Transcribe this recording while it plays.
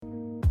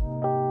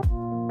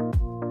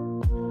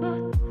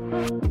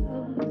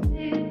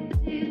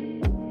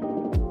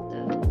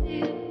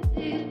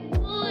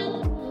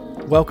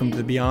Welcome to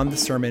the Beyond the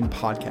Sermon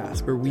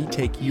podcast, where we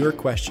take your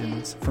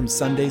questions from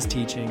Sunday's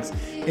teachings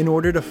in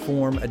order to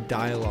form a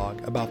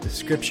dialogue about the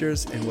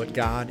scriptures and what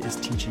God is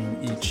teaching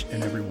each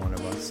and every one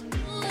of us.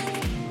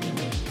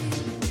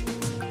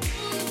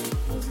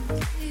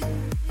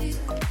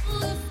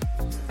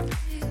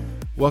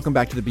 Welcome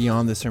back to the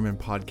Beyond the Sermon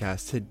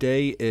podcast.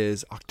 Today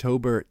is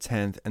October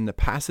 10th, and the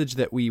passage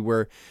that we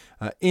were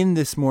in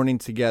this morning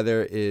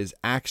together is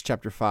Acts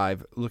chapter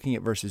 5, looking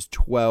at verses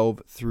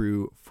 12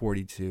 through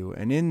 42.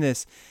 And in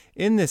this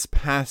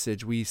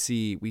passage, we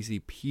see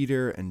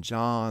Peter and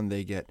John.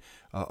 They get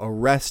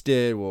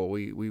arrested. Well,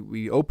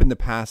 we open the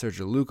passage,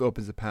 or Luke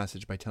opens the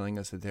passage by telling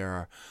us that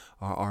there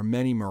are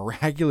many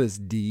miraculous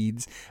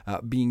deeds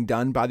being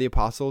done by the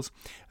apostles.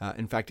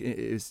 In fact,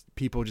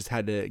 people just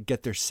had to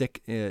get their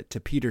sick to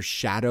Peter's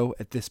shadow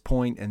at this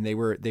point, and they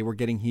were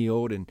getting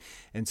healed.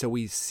 And so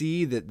we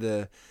see that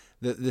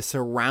the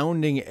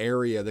surrounding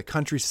area, the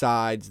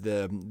countrysides,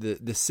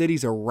 the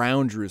cities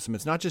around Jerusalem.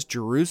 It's not just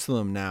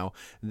Jerusalem now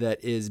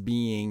that is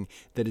being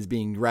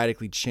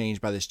radically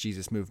changed by this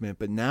Jesus movement,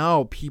 but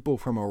now people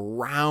from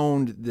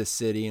around the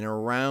city and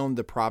around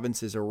the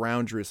provinces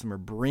around Jerusalem are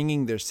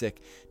bringing their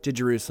sick to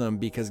Jerusalem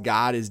because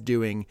God is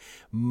doing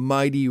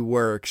mighty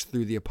works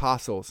through the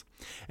apostles.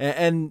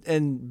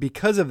 And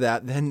because of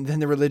that, then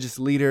the religious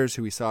leaders,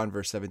 who we saw in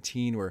verse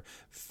 17, were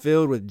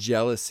filled with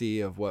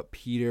jealousy of what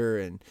Peter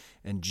and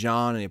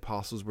John and the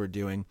apostles were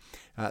doing.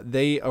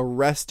 They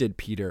arrested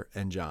Peter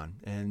and John,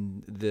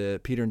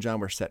 and Peter and John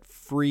were set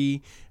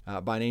free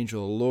by an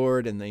angel of the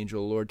Lord, and the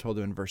angel of the Lord told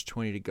them in verse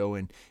 20 to go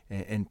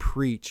and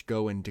preach,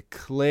 go and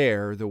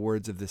declare the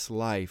words of this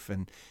life.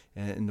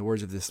 And the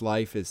words of this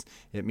life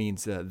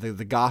means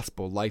the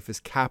gospel. Life is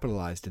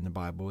capitalized in the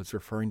Bible. It's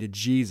referring to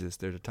Jesus.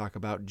 They're to talk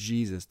about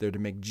Jesus. They're to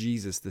make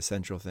Jesus the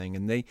central thing.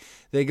 And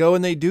they go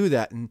and they do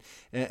that.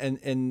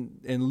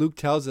 And Luke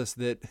tells us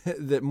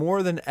that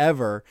more than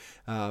ever,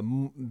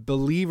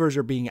 believers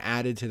are being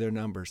added to their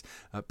numbers.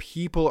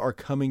 People are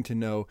coming to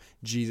know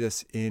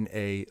Jesus in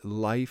a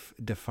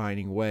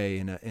life-defining way,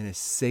 in a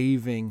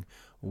saving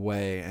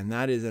way, and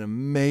that is an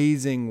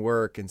amazing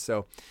work. And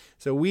so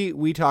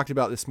we talked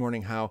about this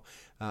morning how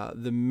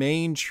the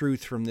main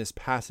truth from this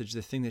passage,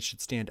 the thing that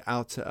should stand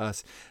out to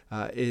us,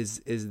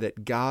 is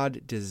that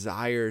God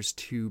desires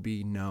to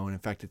be known. In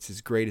fact, it's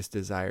his greatest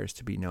desires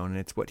to be known, and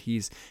it's what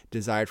he's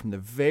desired from the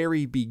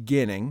very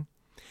beginning.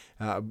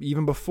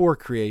 Even before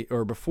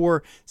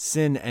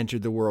sin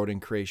entered the world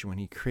in creation. When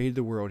he created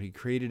the world, he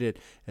created it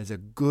as a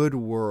good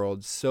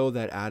world so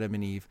that Adam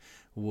and Eve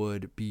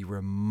would be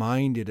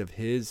reminded of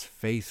his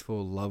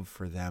faithful love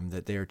for them,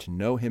 that they are to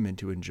know him and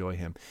to enjoy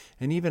him.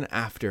 And even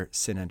after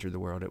sin entered the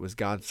world, it was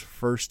God's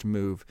first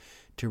move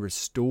to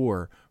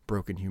restore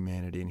broken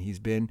humanity. And he's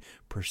been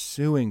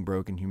pursuing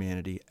broken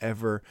humanity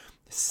ever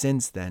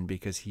since then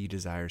because he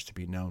desires to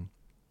be known.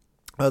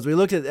 As we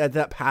looked at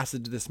that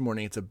passage this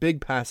morning, it's a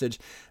big passage.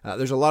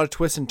 There's a lot of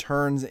twists and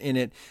turns in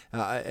it,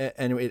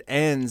 and it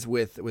ends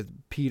with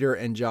Peter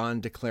and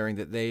John declaring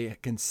that they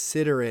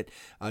consider it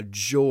a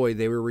joy.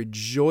 They were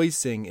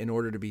rejoicing in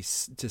order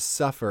to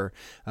suffer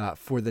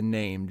for the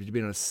name, to be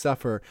able to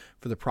suffer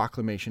for the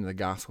proclamation of the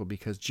gospel,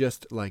 because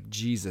just like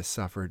Jesus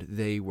suffered,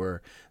 they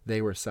were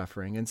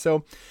suffering. And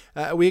so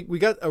we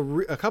got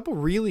a couple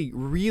really,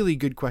 really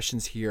good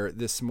questions here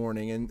this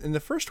morning, and the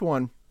first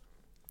one,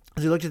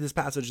 as we looked at this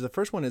passage, the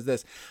first one is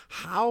this: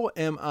 how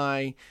am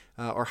I,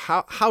 or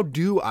how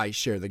do I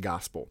share the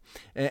gospel?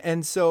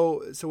 And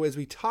so as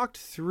we talked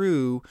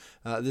through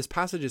this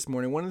passage this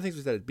morning, one of the things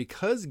we said is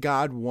because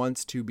God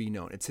wants to be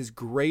known. It's his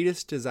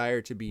greatest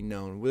desire to be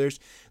known.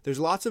 There's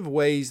lots of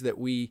ways that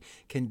we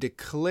can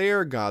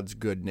declare God's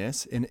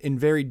goodness in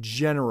very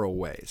general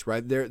ways,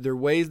 right? There are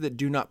ways that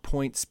do not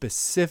point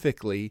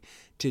specifically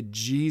to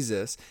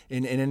Jesus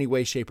in any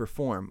way, shape, or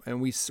form.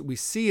 And we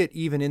see it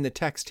even in the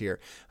text here.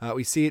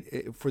 We see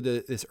it for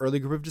this early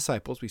group of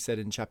disciples. We said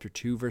in chapter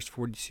 2, verse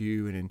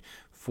 42, and in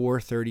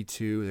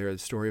 4:32, there's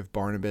the story of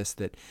Barnabas,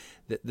 that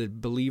the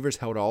believers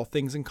held all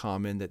things in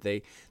common, that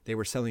they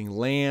were selling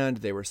land,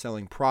 they were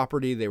selling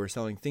property, they were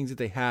selling things that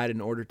they had in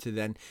order to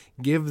then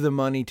give the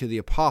money to the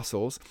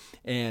apostles.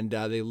 And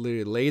they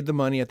literally laid the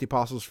money at the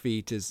apostles'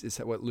 feet, is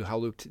how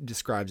Luke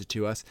describes it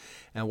to us.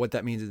 And what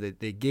that means is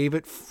that they gave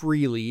it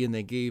freely and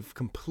they gave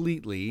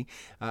completely,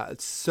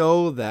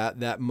 so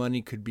that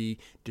money could be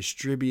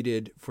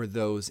distributed for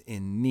those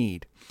in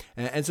need.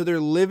 And so they're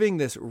living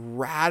this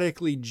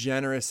radically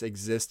generous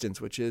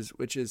existence, which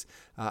is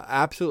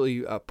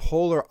absolutely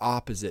polar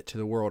opposite to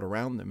the world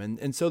around them.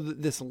 And so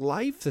this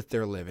life that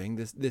they're living,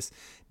 this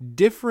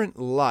different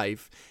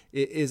life,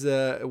 is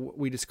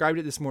we described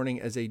it this morning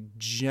as a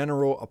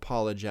general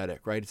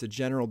apologetic, right? It's a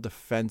general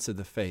defense of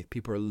the faith.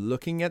 People are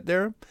looking at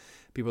the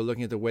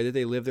way that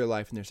they live their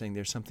life, and they're saying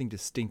there's something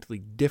distinctly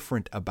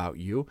different about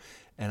you,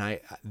 and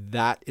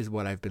that is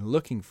what I've been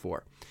looking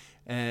for.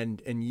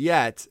 And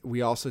yet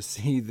we also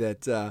see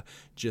that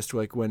just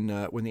like when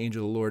the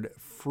angel of the Lord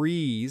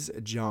frees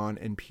John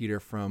and Peter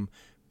from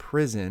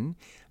prison,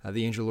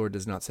 the angel of the Lord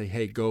does not say,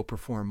 hey, go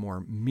perform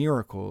more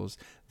miracles.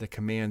 The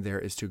command there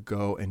is to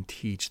go and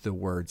teach the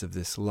words of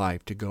this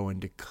life, to go and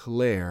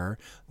declare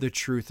the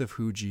truth of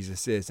who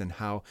Jesus is and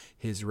how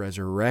his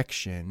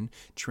resurrection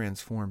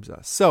transforms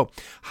us. So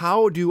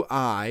how do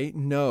I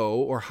know,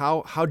 or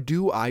how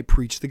do I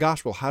preach the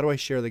gospel? How do I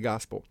share the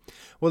gospel?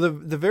 Well,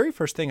 the very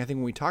first thing I think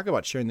when we talk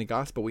about sharing the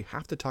gospel, we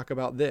have to talk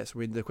about this.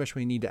 The question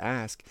we need to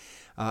ask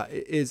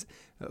is,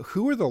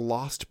 who are the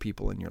lost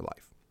people in your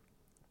life?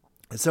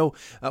 So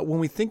when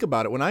we think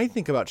about it, when I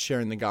think about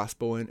sharing the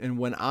gospel and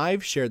when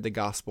I've shared the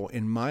gospel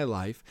in my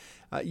life,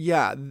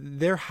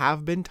 there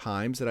have been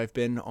times that I've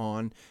been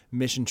on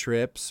mission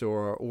trips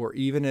or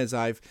even as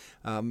I've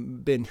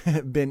been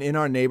in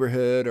our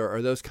neighborhood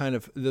or those kind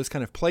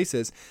of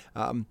places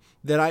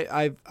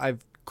that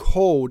I've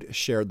cold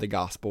shared the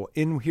gospel.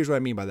 And here's what I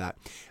mean by that.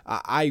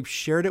 I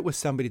shared it with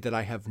somebody that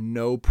I have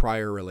no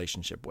prior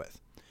relationship with.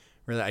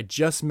 Really, I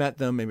just met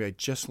them. Maybe I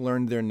just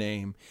learned their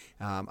name.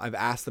 I've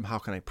asked them, how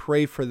can I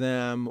pray for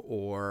them?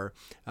 Or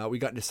we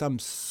got into some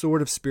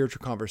sort of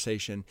spiritual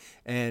conversation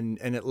and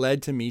it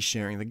led to me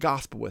sharing the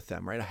gospel with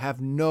them, right? I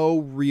have no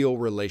real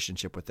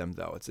relationship with them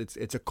though.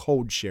 It's a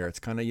cold share. It's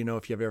kind of,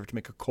 if you ever have to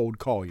make a cold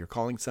call, you're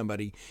calling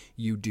somebody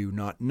you do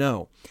not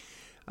know.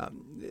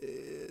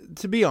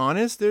 To be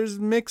honest, there's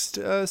mixed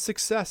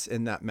success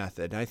in that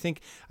method. I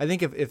think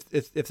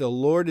if the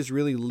Lord is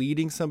really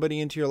leading somebody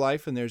into your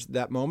life and there's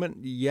that moment,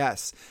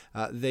 yes,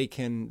 they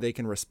can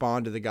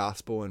respond to the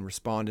gospel and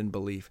respond in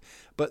belief.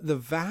 But the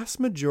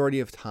vast majority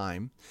of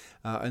time,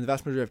 and the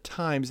vast majority of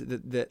times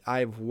that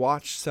I've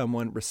watched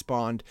someone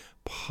respond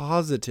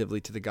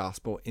positively to the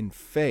gospel in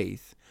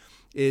faith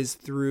is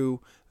through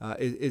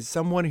is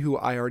someone who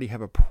I already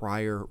have a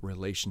prior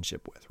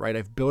relationship with, right?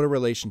 I've built a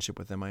relationship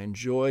with them. I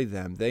enjoy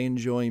them. They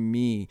enjoy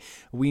me.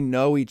 We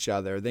know each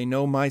other. They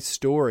know my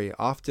story.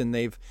 Often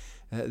they've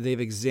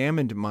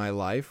examined my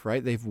life,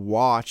 right? They've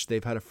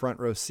had a front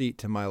row seat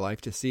to my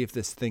life to see if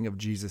this thing of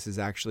Jesus is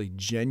actually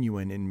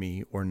genuine in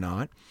me or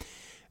not.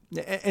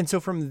 And so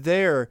from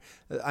there,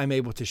 I'm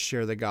able to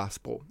share the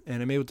gospel,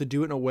 and I'm able to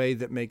do it in a way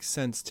that makes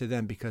sense to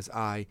them because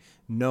I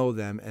know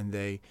them and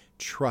they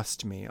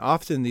trust me.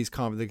 Often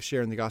the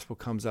sharing the gospel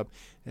comes up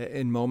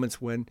in moments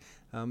when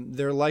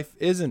their life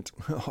isn't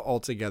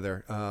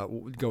altogether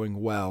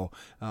going well,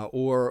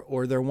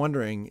 or they're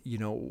wondering,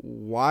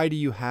 why do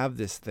you have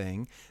this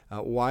thing?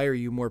 Why are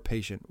you more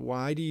patient?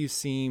 Why do you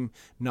seem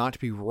not to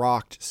be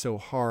rocked so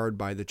hard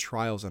by the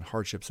trials and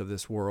hardships of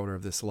this world or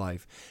of this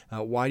life?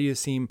 Why do you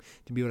seem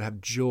to be able to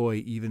have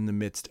joy even in the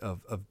midst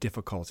of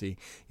difficulty?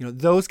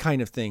 Those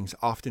kind of things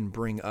often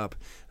bring up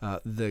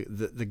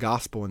the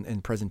gospel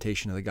and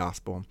presentation of the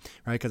gospel,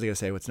 right? Because I gotta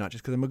say, it's not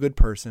just because I'm a good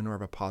person or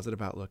have a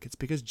positive outlook. It's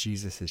because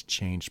Jesus has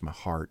changed my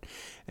heart.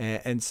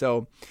 And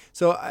so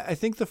I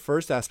think the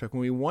first aspect,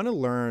 when we want to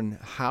learn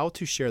how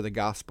to share the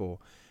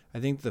gospel, I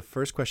think the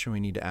first question we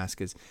need to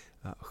ask is,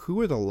 who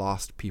are the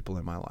lost people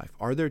in my life?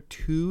 Are there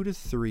 2 to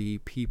 3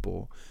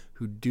 people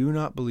who do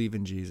not believe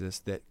in Jesus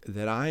that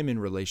I'm in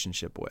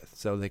relationship with?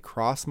 So they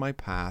cross my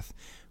path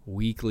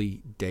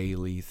weekly,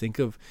 daily. Think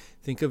of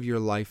your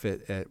life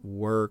at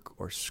work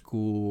or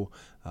school,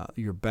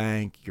 your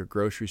bank, your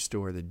grocery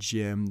store, the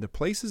gym, the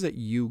places that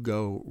you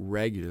go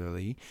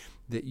regularly,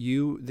 that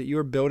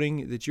you're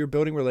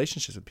building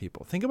relationships with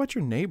people. Think about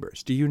your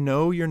neighbors. Do you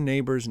know your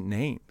neighbors'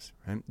 names?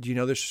 Right? Do you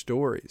know their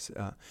stories?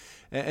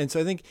 And so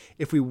I think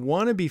if we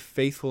want to be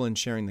faithful in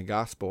sharing the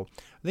gospel,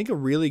 I think a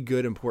really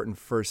good, important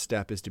first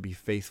step is to be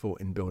faithful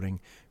in building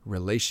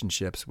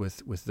relationships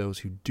with those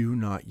who do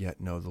not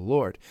yet know the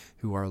Lord,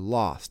 who are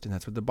lost. And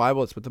that's what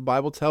the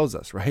Bible tells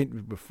us,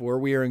 right? Before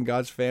we are in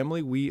God's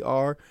family, we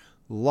are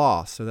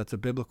lost. So that's a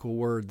biblical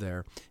word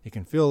there. It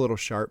can feel a little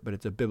sharp, but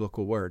it's a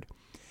biblical word.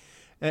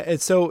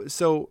 And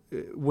so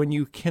when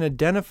you can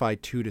identify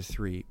 2 to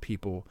 3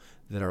 people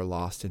that are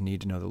lost and need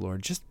to know the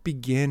Lord, just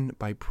begin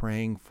by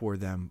praying for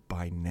them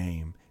by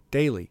name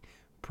daily.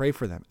 Pray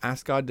for them.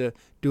 Ask God to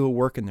do a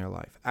work in their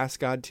life. Ask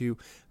God to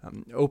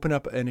open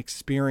up an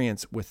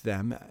experience with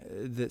them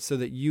so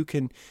that you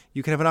can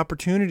have an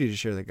opportunity to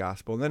share the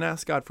gospel. And then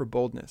ask God for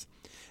boldness.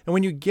 And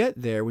when you get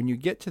there, when you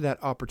get to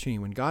that opportunity,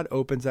 when God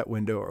opens that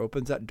window or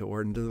opens that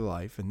door into their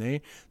life,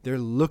 and they're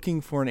looking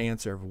for an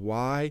answer of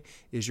why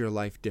is your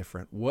life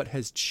different, what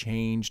has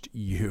changed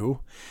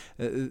you,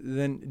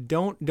 then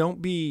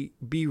don't be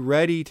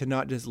ready to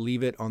not just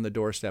leave it on the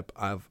doorstep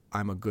of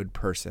I'm a good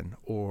person,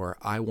 or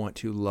I want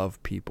to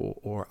love people,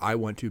 or I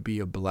want to be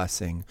a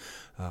blessing,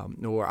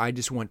 or I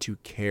just want to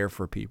care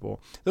for people.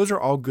 Those are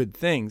all good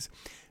things,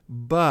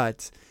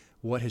 but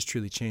what has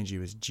truly changed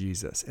you is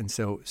Jesus. And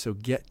so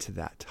get to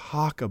that.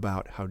 Talk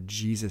about how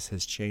Jesus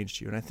has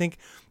changed you. And I think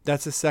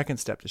that's the second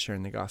step to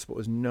sharing the gospel,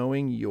 is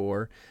knowing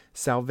your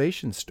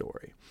salvation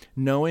story,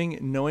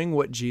 knowing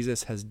what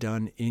Jesus has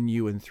done in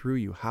you and through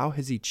you. How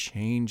has he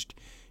changed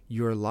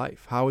your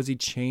life? How has he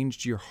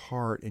changed your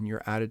heart and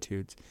your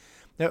attitudes?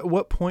 At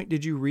what point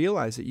did you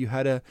realize that you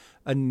had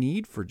a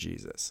need for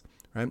Jesus?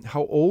 right?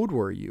 How old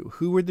were you?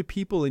 Who were the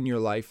people in your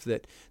life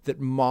that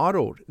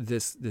modeled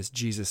this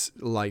Jesus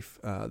life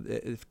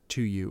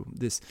to you,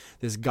 this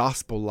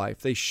gospel life?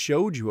 They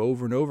showed you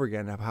over and over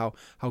again of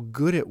how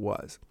good it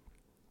was.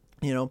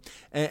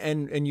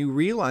 And you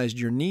realized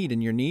your need,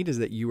 and your need is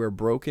that you are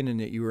broken and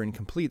that you are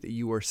incomplete, that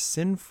you are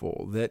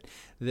sinful, that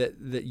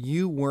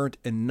you weren't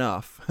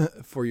enough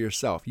for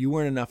yourself. You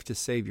weren't enough to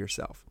save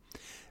yourself.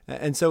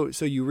 And so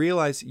you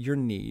realize your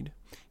need.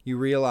 You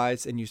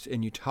realize and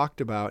you talk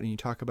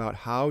about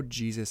how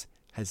Jesus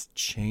has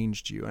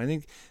changed you. And I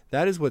think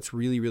that is what's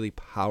really, really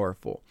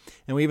powerful.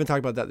 And we even talked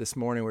about that this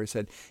morning, where we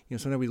said,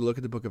 sometimes we look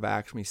at the book of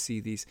Acts and we see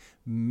these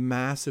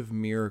massive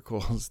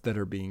miracles that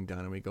are being done,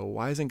 and we go,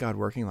 why isn't God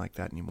working like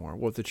that anymore?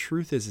 Well, the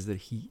truth is that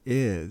he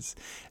is,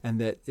 and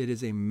that it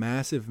is a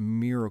massive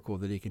miracle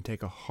that he can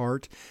take a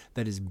heart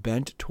that is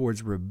bent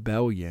towards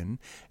rebellion,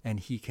 and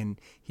he can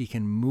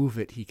move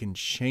it, he can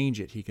change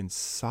it, he can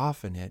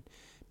soften it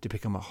to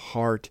become a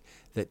heart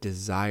that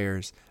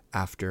desires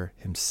after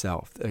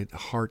himself, a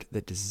heart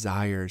that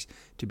desires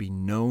to be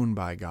known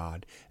by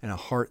God, and a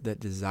heart that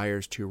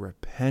desires to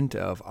repent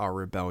of our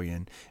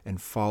rebellion and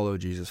follow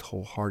Jesus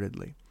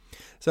wholeheartedly.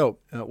 So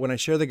when I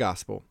share the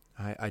gospel,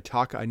 I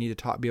need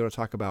to be able to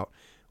talk about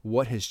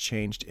what has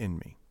changed in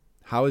me.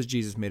 How has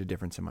Jesus made a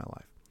difference in my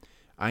life?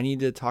 I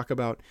need to talk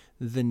about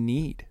the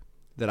need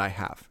that I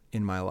have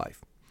in my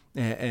life.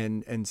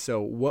 And so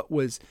what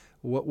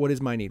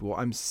is my need? Well,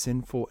 I'm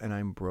sinful and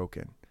I'm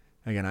broken.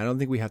 Again, I don't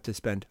think we have to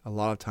spend a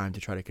lot of time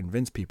to try to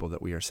convince people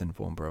that we are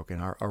sinful and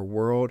broken. Our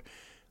world,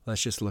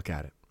 let's just look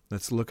at it.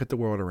 Let's look at the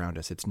world around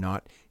us. It's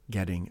not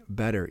getting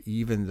better,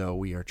 even though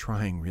we are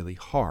trying really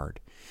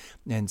hard.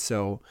 And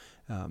so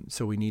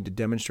we need to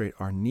demonstrate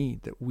our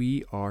need, that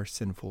we are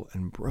sinful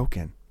and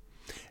broken.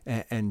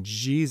 And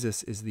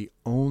Jesus is the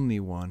only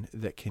one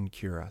that can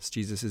cure us.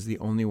 Jesus is the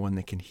only one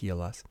that can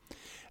heal us.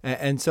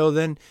 And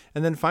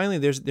then finally,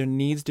 there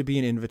needs to be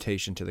an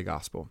invitation to the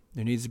gospel.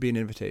 There needs to be an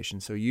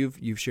invitation. So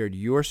you've shared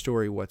your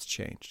story, what's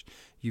changed.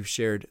 You've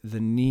shared the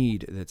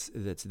need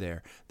that's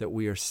there, that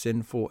we are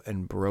sinful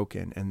and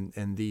broken.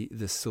 And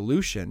the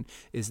solution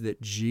is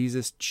that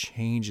Jesus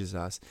changes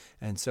us.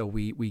 And so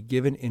we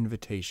give an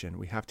invitation.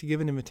 We have to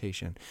give an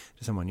invitation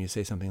to someone. You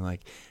say something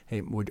like,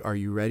 hey, are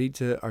you ready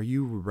to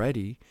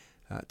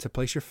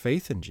place your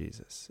faith in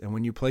Jesus? And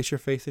when you place your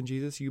faith in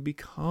Jesus, you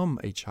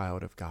become a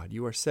child of God.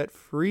 You are set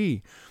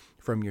free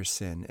from your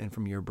sin and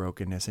from your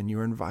brokenness, and you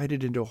are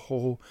invited into a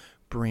whole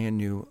brand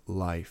new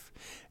life.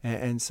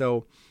 And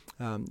so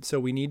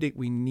we need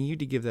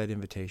to give that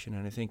invitation.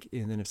 And I think,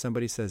 and then if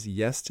somebody says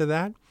yes to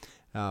that,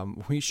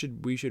 we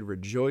should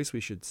rejoice.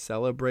 We should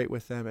celebrate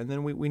with them, and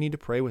then we need to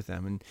pray with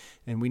them,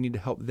 and we need to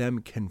help them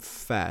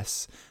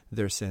confess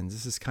their sins.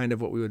 This is kind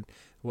of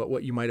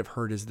what you might have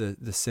heard is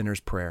the sinner's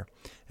prayer,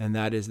 and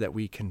that is that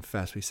we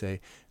confess.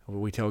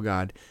 We tell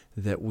God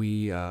that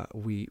we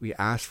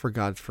ask for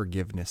God's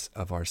forgiveness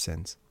of our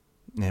sins,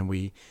 and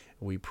we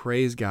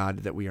praise God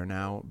that we are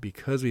now,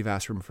 because we've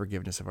asked for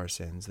forgiveness of our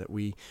sins, that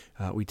we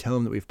tell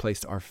him that we've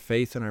placed our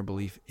faith and our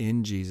belief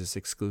in Jesus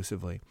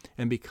exclusively.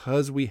 And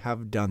because we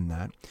have done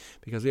that,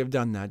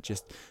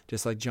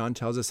 just like John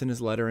tells us in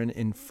his letter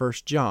in 1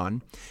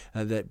 John,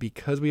 that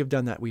because we have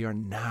done that, we are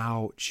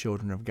now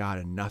children of God,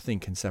 and nothing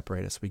can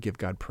separate us. We give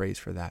God praise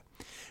for that.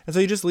 And so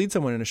you just lead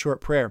someone in a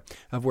short prayer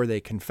of where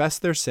they confess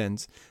their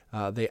sins,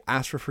 they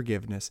ask for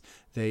forgiveness,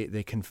 they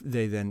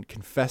then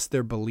confess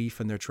their belief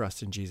and their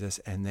trust in Jesus,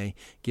 and they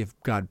give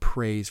God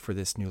praise for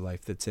this new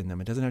life that's in them.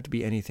 It doesn't have to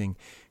be anything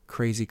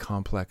crazy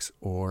complex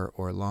or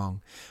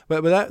long,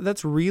 but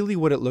that's really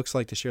what it looks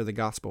like to share the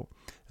gospel.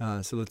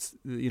 So let's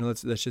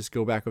just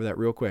go back over that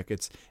real quick.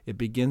 It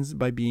begins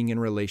by being in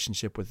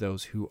relationship with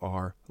those who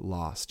are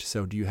lost.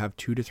 So do you have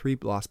 2 to 3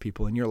 lost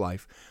people in your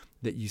life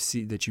that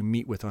you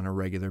meet with on a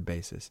regular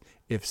basis?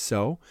 If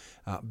so,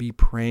 be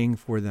praying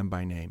for them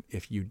by name.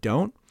 If you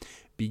don't,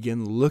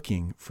 begin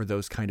looking for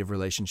those kind of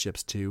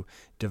relationships to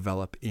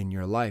develop in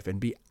your life,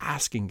 and be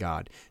asking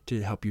God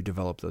to help you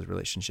develop those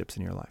relationships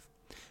in your life.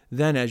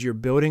 Then, as you're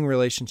building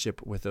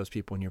relationship with those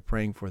people and you're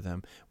praying for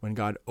them, when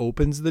God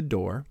opens the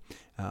door,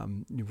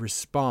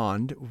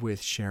 respond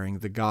with sharing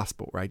the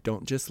gospel, right?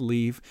 Don't just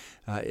leave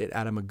it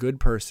at I'm a good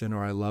person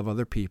or I love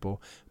other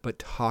people, but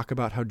talk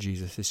about how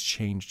Jesus has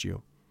changed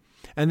you.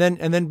 And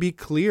then be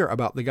clear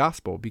about the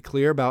gospel. Be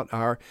clear about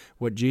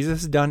what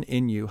Jesus has done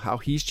in you, how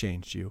he's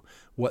changed you,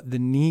 what the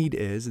need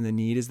is. And the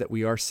need is that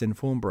we are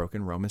sinful and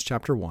broken, Romans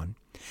chapter 1.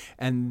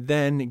 And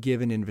then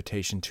give an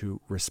invitation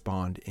to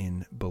respond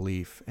in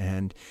belief,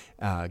 and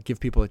give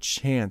people a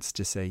chance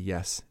to say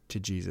yes to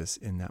Jesus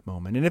in that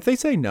moment. And if they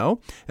say no,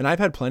 and I've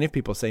had plenty of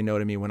people say no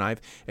to me when I've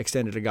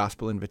extended a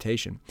gospel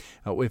invitation.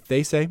 If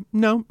they say,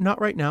 no, not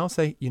right now,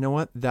 say, you know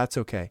what, that's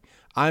okay.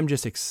 I'm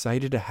just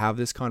excited to have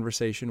this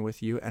conversation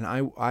with you, and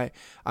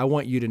I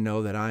want you to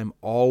know that I'm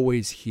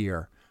always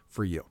here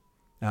for you.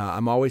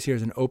 I'm always here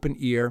as an open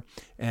ear,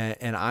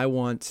 and I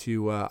want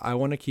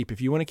to keep.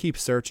 If you want to keep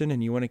searching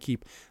and you want to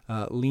keep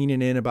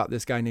leaning in about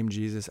this guy named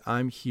Jesus,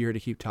 I'm here to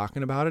keep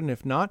talking about it. And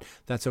if not,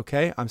 that's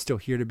okay. I'm still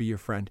here to be your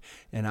friend,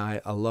 and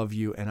I love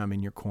you, and I'm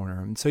in your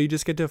corner. And so you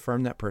just get to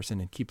affirm that person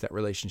and keep that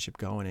relationship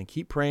going, and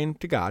keep praying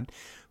to God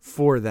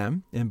for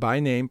them and by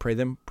name.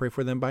 Pray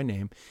for them by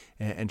name,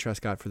 and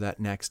trust God for that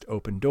next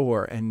open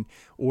door,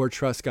 or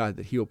trust God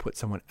that He will put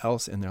someone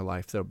else in their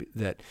life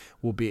that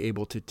will be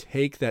able to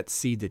take that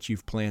seed that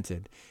you've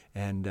planted,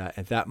 and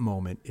at that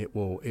moment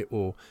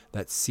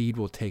that seed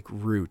will take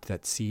root.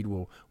 That seed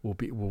will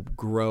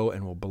grow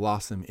and will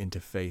blossom into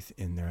faith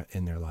in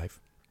their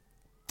life.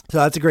 So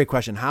that's a great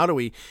question. How do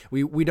we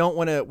don't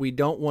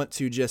want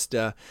to just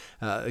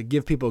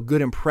give people a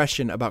good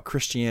impression about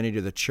Christianity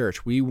or the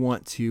church. We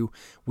want to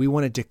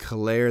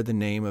declare the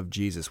name of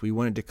Jesus. We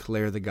want to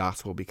declare the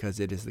gospel, because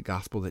it is the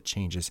gospel that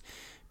changes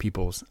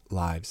people's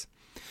lives.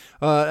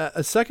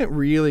 A second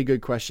really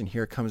good question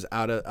here comes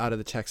out of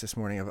the text this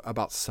morning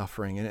about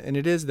suffering, and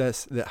it is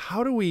this: that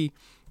how do we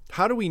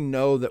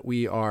know that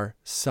we are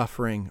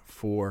suffering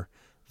for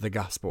the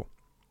gospel?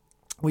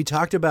 We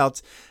talked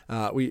about,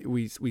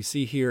 we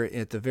see here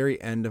at the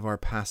very end of our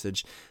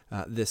passage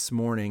this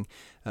morning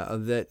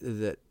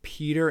that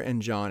Peter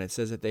and John, it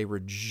says that they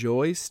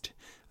rejoiced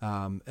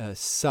in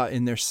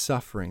their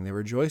suffering. They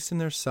rejoiced in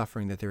their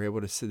suffering, that they were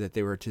able to, that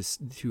they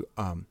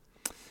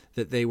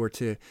were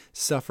to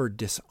suffer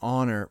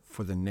dishonor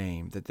for the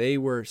name, that they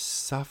were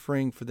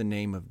suffering for the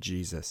name of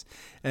Jesus.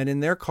 And in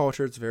their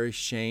culture, it's very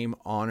shame,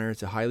 honor.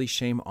 It's a highly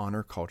shame,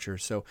 honor culture.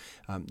 So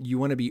you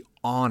want to be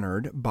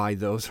honored by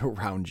those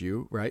around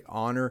you, right?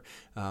 Honor,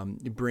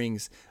 it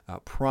brings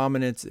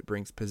prominence, it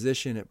brings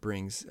position, it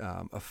brings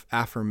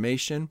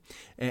affirmation.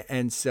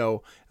 And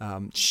so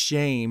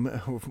shame,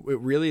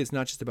 it really is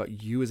not just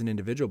about you as an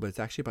individual, but it's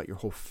actually about your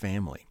whole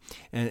family.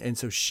 And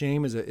so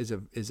shame was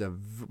a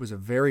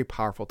very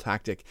powerful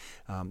tactic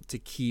to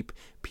keep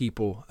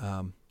people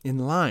in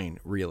line,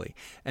 really.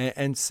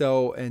 And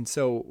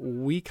so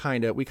we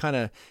kind of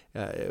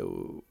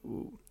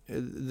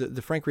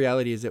the frank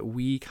reality is that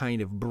we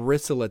kind of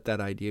bristle at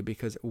that idea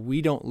because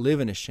we don't live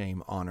in a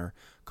shame honor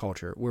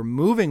culture. We're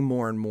moving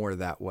more and more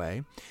that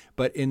way.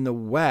 But in the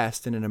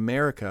West and in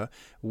America,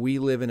 we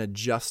live in a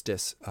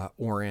justice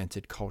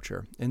oriented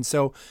culture. And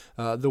so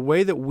the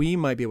way that we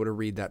might be able to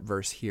read that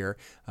verse here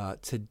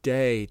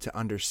today to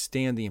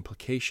understand the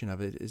implication of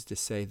it is to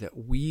say that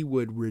we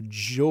would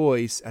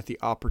rejoice at the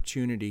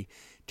opportunity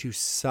to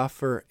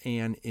suffer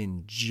an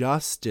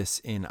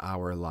injustice in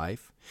our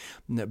life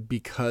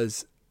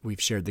because we've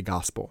shared the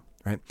gospel,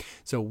 right?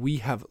 So we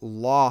have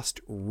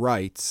lost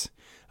rights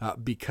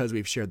because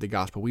we've shared the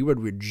gospel. We would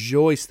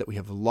rejoice that we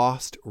have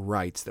lost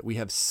rights, that we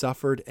have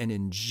suffered an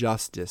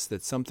injustice,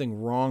 that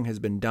something wrong has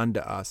been done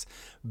to us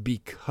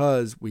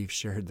because we've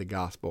shared the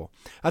gospel.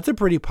 That's a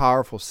pretty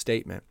powerful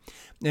statement.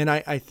 And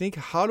I think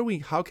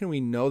how can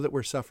we know that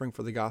we're suffering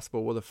for the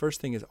gospel? Well, the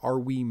first thing is, are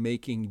we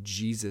making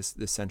Jesus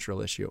the central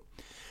issue?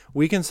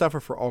 We can suffer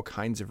for all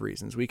kinds of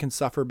reasons. We can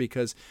suffer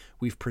because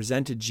we've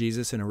presented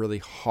Jesus in a really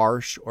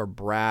harsh or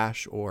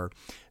brash or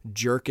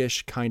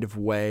jerkish kind of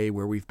way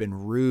where we've been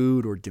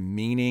rude or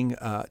demeaning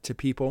to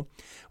people.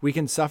 We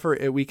can suffer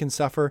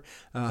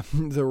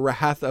the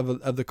wrath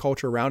of the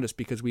culture around us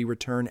because we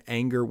return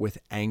anger with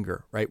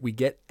anger, right? We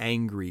get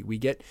angry. We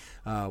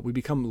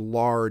become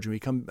large. We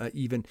become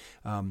even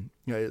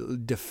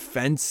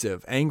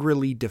defensive,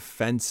 angrily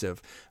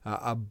defensive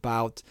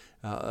about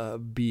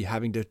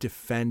having to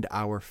defend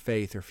our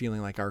faith, or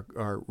feeling like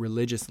our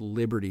religious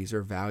liberties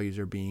or values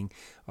are being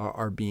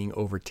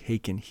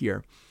overtaken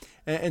here.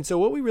 And so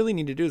what we really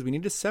need to do is we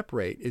need to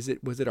separate.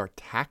 Was it our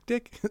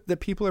tactic that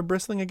people are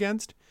bristling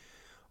against?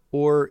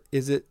 Or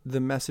is it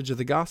the message of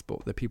the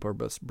gospel that people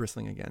are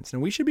bristling against?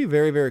 And we should be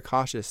very, very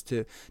cautious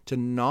to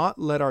not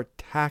let our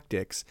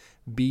tactics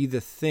be the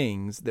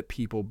things that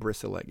people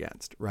bristle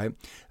against, right?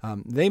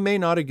 They may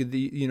not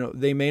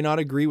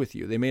agree with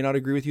you. They may not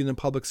agree with you in the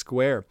public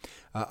square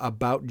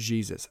about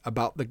Jesus,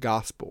 about the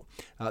gospel.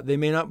 They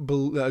may not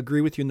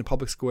agree with you in the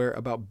public square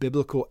about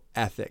biblical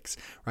ethics,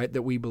 right?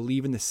 That we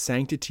believe in the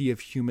sanctity of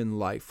human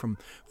life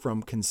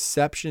from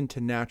conception to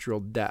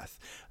natural death.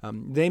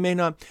 They may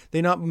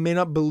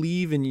not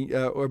believe in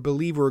or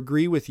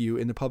agree with you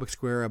in the public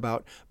square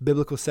about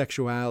biblical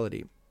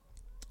sexuality.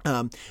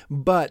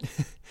 But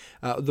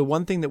the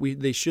one thing that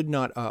they should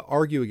not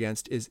argue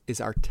against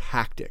is our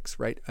tactics,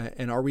 right?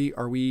 And are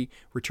we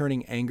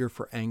returning anger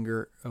for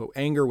anger,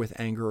 anger with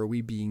anger? Are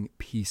we being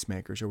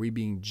peacemakers? Are we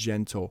being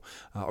gentle?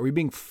 Are we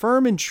being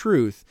firm in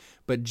truth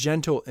but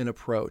gentle in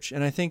approach?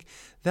 And I think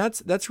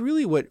that's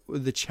really what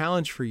the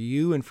challenge for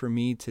you and for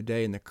me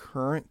today in the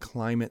current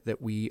climate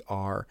that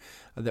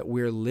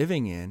we're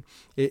living in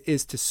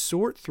is to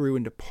sort through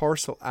and to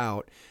parcel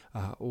out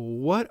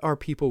what are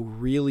people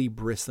really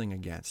bristling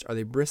against? Are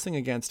they bristling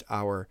against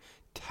our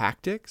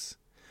tactics,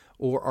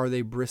 or are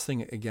they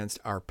bristling against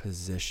our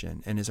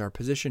position? And is our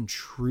position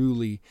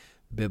truly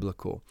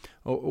biblical?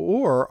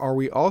 Or are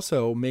we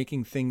also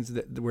making things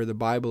that where the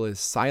Bible is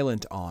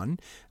silent on,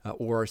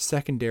 or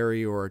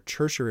secondary or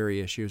tertiary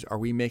issues, are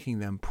we making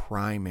them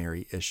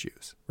primary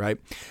issues, right?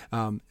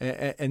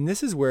 And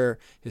this is where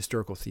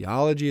historical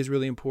theology is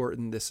really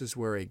important. This is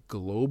where a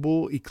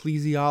global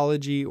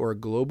ecclesiology or a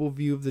global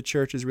view of the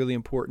church is really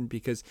important,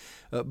 because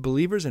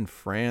believers in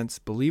France,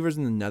 believers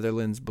in the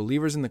Netherlands,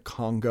 believers in the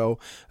Congo,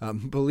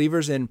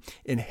 believers in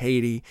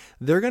Haiti,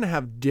 they're going to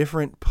have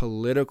different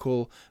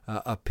political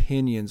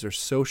opinions or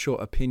social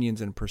opinions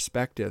and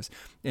perspectives.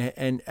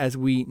 And as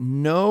we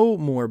know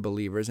more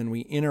believers and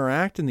we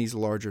interact in these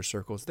larger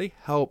circles, they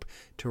help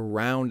to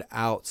round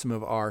out some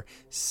of our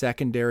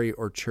secondary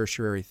or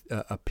tertiary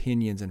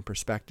opinions and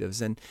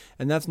perspectives. And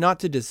that's not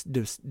to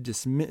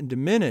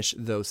diminish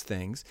those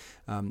things.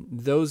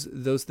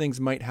 Those things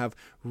might have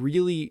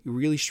really,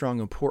 really strong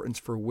importance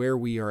for where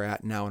we are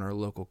at now in our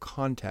local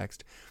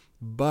context.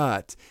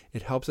 But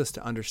it helps us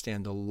to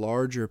understand the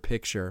larger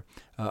picture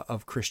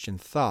of Christian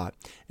thought.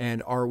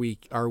 And are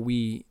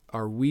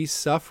we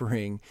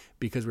suffering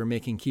because we're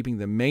keeping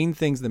the main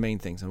things?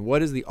 And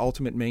what is the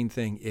ultimate main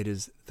thing? It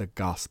is the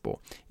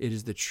gospel. It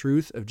is the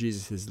truth of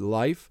Jesus'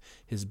 life,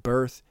 his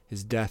birth,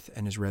 his death,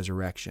 and his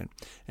resurrection.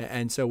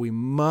 And so we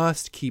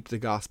must keep the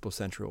gospel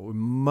central. We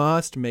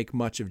must make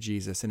much of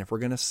Jesus. And if we're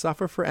going to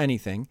suffer for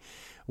anything,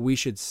 we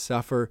should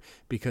suffer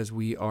because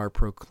we are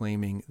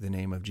proclaiming the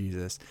name of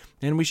Jesus.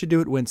 And we should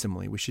do it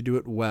winsomely. We should do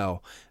it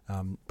well.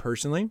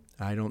 Personally,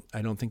 I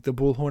don't think the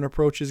bullhorn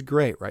approach is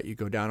great, right? You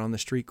go down on the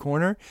street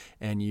corner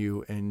and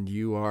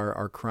you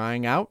are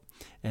crying out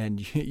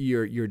and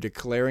you're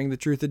declaring the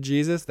truth of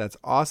Jesus. That's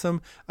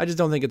awesome. I just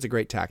don't think it's a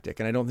great tactic,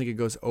 and I don't think it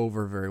goes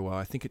over very well.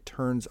 I think it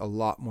turns a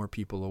lot more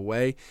people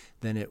away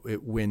than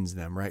it wins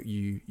them, right?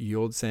 The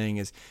old saying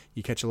is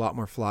you catch a lot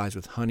more flies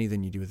with honey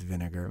than you do with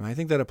vinegar. And I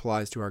think that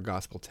applies to our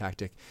gospel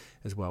tactic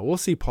as well. We'll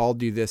see Paul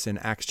do this in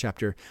Acts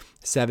chapter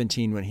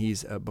 17 when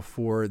he's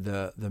before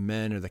the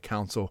men or the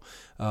council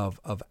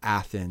of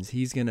Athens.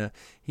 He's gonna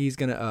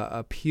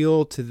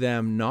appeal to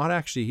them.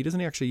 He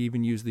doesn't actually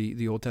even use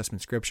the Old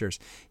Testament scriptures.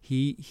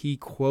 He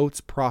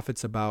quotes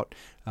prophets about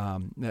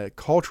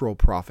cultural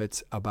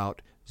prophets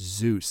about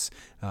Zeus,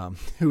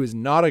 who is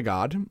not a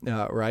god,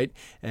 right?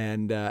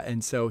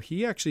 And so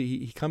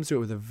he comes to it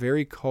with a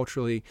very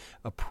culturally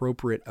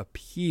appropriate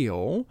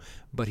appeal,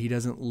 but he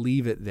doesn't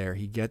leave it there.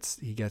 He gets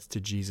to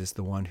Jesus,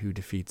 the one who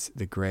defeats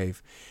the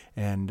grave,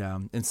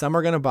 and some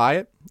are going to buy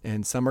it,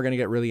 and some are going to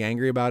get really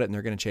angry about it, and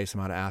they're going to chase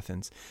him out of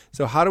Athens.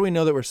 So how do we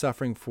know that we're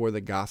suffering for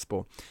the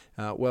gospel?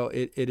 Well,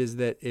 it is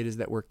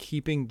that we're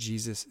keeping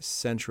Jesus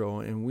central,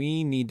 and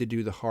we need to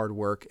do the hard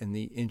work and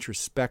the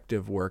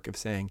introspective work of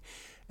saying,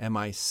 am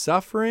I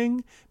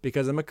suffering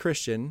because I'm a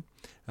Christian,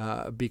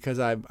 because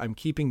I'm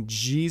keeping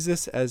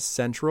Jesus as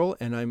central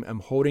and I'm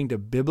holding to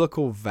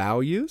biblical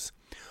values?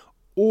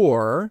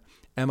 Or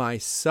am I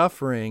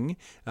suffering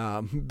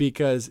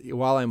because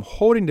while I'm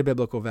holding to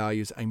biblical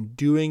values, I'm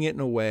doing it in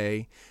a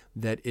way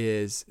that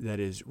is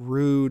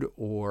rude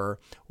or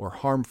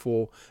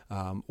harmful,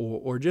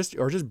 or just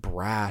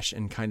brash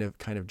and kind of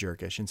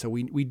jerkish? And so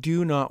we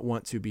do not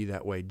want to be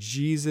that way.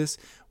 Jesus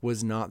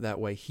was not that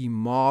way. He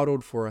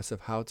modeled for us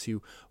of how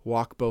to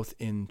walk both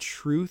in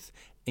truth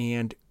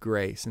and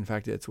grace. In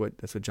fact, that's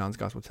what John's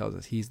gospel tells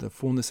us. He's the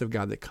fullness of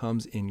God that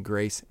comes in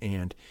grace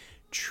and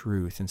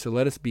truth. And so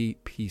let us be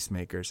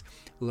peacemakers.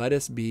 Let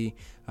us be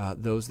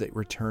those that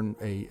return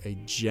a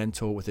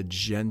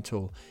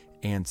gentle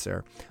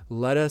answer.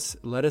 Let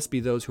us be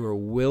those who are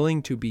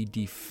willing to be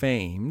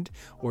defamed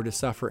or to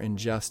suffer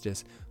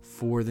injustice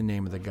for the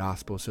name of the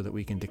gospel, so that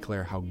we can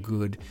declare how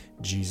good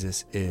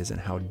Jesus is and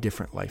how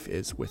different life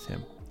is with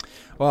him.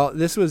 Well,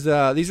 these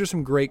are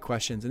some great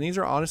questions, and these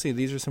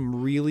are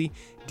some really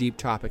deep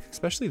topics,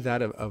 especially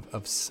that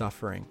of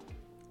suffering.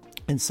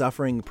 And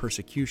suffering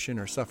persecution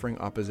or suffering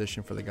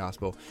opposition for the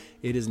gospel.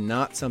 It is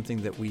not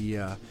something that we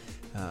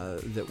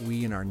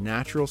in our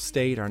natural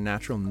state, our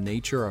natural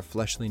nature, our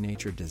fleshly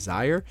nature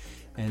desire.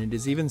 And it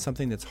is even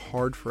something that's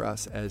hard for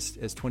us as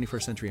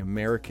 21st century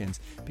Americans,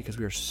 because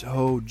we are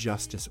so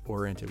justice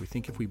oriented. We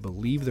think if we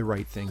believe the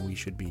right thing, we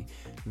should be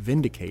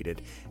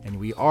vindicated. And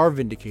we are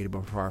vindicated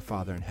before our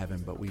Father in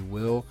heaven, but we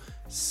will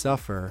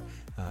suffer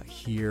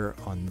here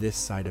on this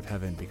side of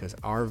heaven, because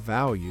our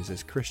values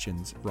as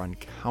Christians run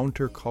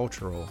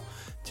countercultural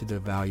to the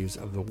values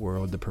of the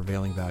world, the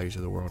prevailing values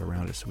of the world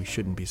around us. So we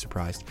shouldn't be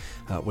surprised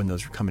when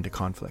those come into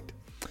conflict.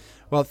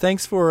 Well,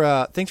 thanks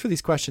for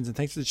these questions, and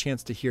thanks for the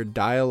chance to hear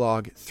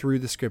dialogue through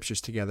the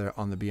scriptures together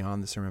on the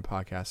Beyond the Sermon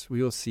podcast.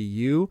 We will see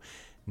you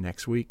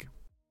next week.